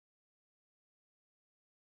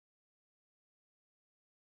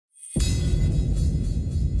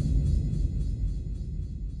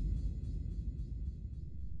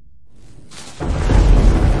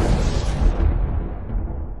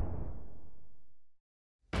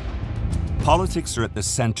Politics are at the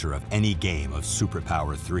center of any game of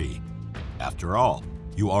SuperPower 3. After all,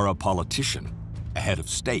 you are a politician, a head of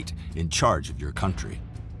state in charge of your country.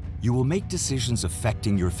 You will make decisions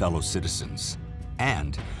affecting your fellow citizens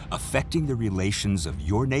and affecting the relations of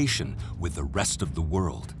your nation with the rest of the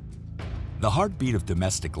world. The heartbeat of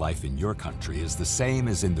domestic life in your country is the same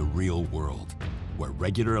as in the real world, where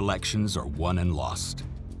regular elections are won and lost.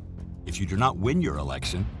 If you do not win your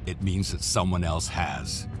election, it means that someone else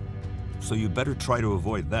has. So you better try to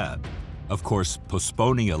avoid that. Of course,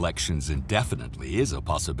 postponing elections indefinitely is a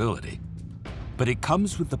possibility, but it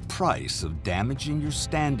comes with the price of damaging your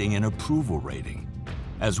standing and approval rating,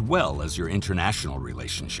 as well as your international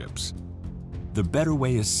relationships. The better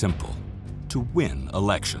way is simple: to win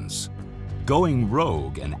elections. Going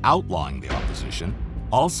rogue and outlawing the opposition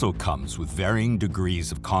also comes with varying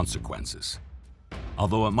degrees of consequences.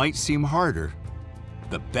 Although it might seem harder,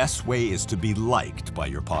 the best way is to be liked by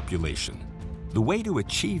your population. The way to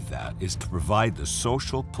achieve that is to provide the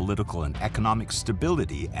social, political, and economic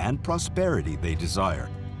stability and prosperity they desire.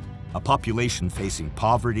 A population facing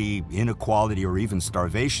poverty, inequality, or even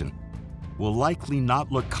starvation will likely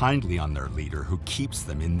not look kindly on their leader who keeps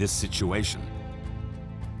them in this situation.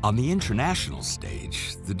 On the international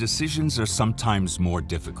stage, the decisions are sometimes more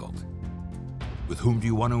difficult. With whom do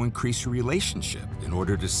you want to increase your relationship in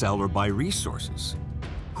order to sell or buy resources?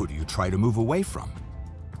 Who do you try to move away from?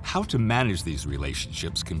 How to manage these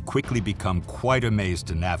relationships can quickly become quite a maze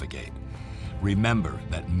to navigate. Remember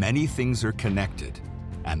that many things are connected,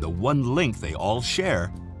 and the one link they all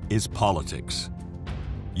share is politics.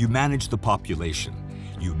 You manage the population.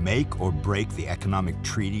 You make or break the economic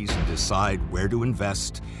treaties and decide where to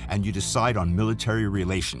invest, and you decide on military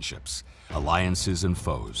relationships, alliances, and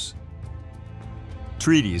foes.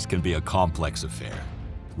 Treaties can be a complex affair,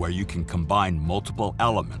 where you can combine multiple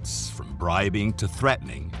elements from bribing to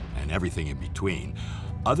threatening and everything in between,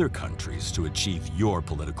 other countries to achieve your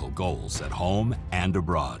political goals at home and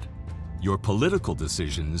abroad. Your political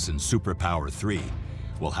decisions in SuperPower 3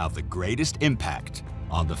 will have the greatest impact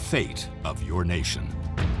on the fate of your nation.